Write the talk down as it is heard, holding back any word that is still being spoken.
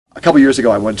A couple years ago,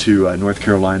 I went to North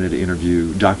Carolina to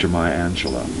interview Dr. Maya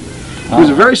Angelou, who has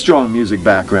a very strong music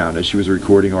background, as she was a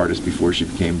recording artist before she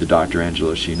became the Dr.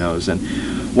 Angelou she knows. And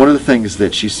one of the things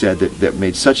that she said that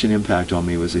made such an impact on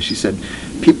me was that she said,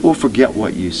 people forget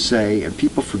what you say and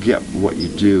people forget what you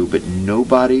do, but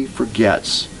nobody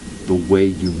forgets the way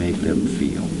you make them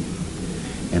feel.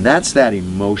 And that's that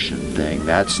emotion thing.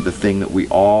 That's the thing that we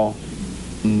all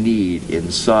need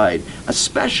inside,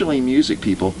 especially music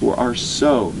people who are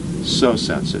so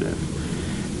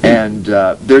sensitive. And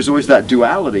there's always that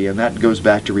duality, and that goes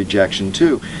back to rejection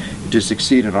too. To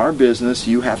succeed in our business,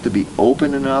 you have to be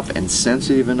open enough and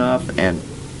sensitive enough and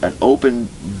an open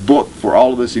book for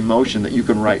all of this emotion that you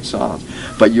can write songs.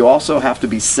 But you also have to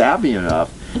be savvy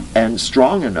enough and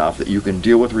strong enough that you can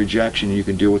deal with rejection and you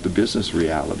can deal with the business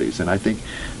realities. And I think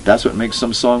that's what makes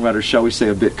some songwriters, shall we say,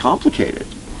 a bit complicated,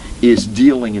 is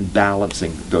dealing and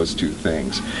balancing those two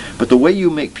things. But the way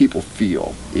you make people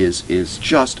feel is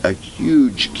just a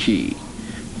huge key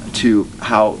to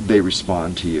how they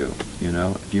respond to you. You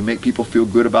know, if you make people feel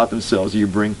good about themselves, you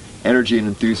bring energy and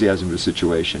enthusiasm to a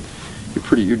situation,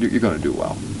 you're going to do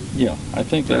well. Yeah, I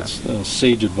think that's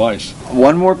sage advice.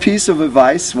 One more piece of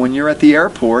advice when you're at the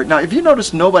airport. Now, if you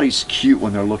notice, nobody's cute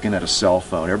when they're looking at a cell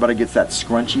phone. Everybody gets that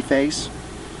scrunchy face,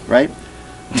 right?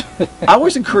 I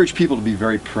always encourage people to be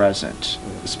very present,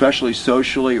 especially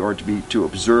socially, or to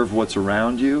observe what's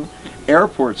around you.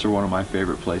 Airports are one of my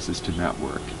favorite places to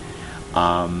network.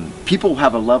 People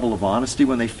have a level of honesty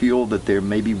when they feel that they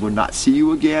maybe will not see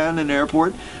you again in an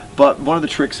airport. But one of the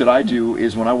tricks that I do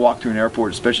is when I walk through an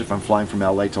airport, especially if I'm flying from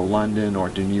LA to London or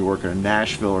to New York or to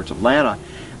Nashville or to Atlanta,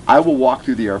 I will walk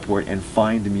through the airport and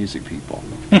find the music people.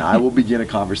 And I will begin a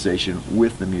conversation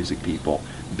with the music people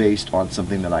based on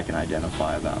something that I can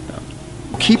identify about them.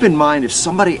 Keep in mind, if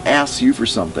somebody asks you for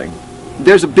something,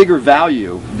 there's a bigger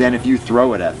value than if you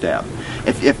throw it at them.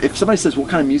 If somebody says, what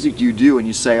kind of music do you do? And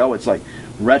you say, oh, it's like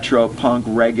retro, punk,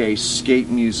 reggae, skate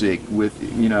music with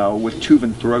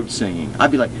Tuvan throat singing.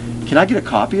 I'd be like, can I get a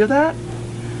copy of that?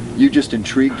 You just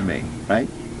intrigued me, right?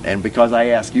 And because I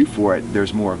ask you for it,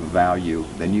 there's more of a value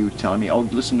than you telling me, oh,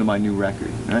 listen to my new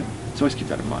record, right? So always keep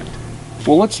that in mind.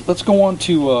 Well, let's go on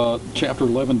to Chapter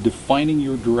 11, Defining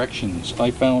Your Directions. I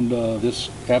found this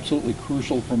absolutely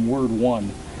crucial from word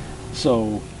one.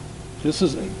 So this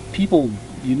is, people,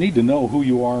 you need to know who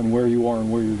you are and where you are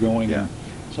and where you're going. Yeah.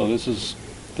 So this is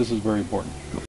very important.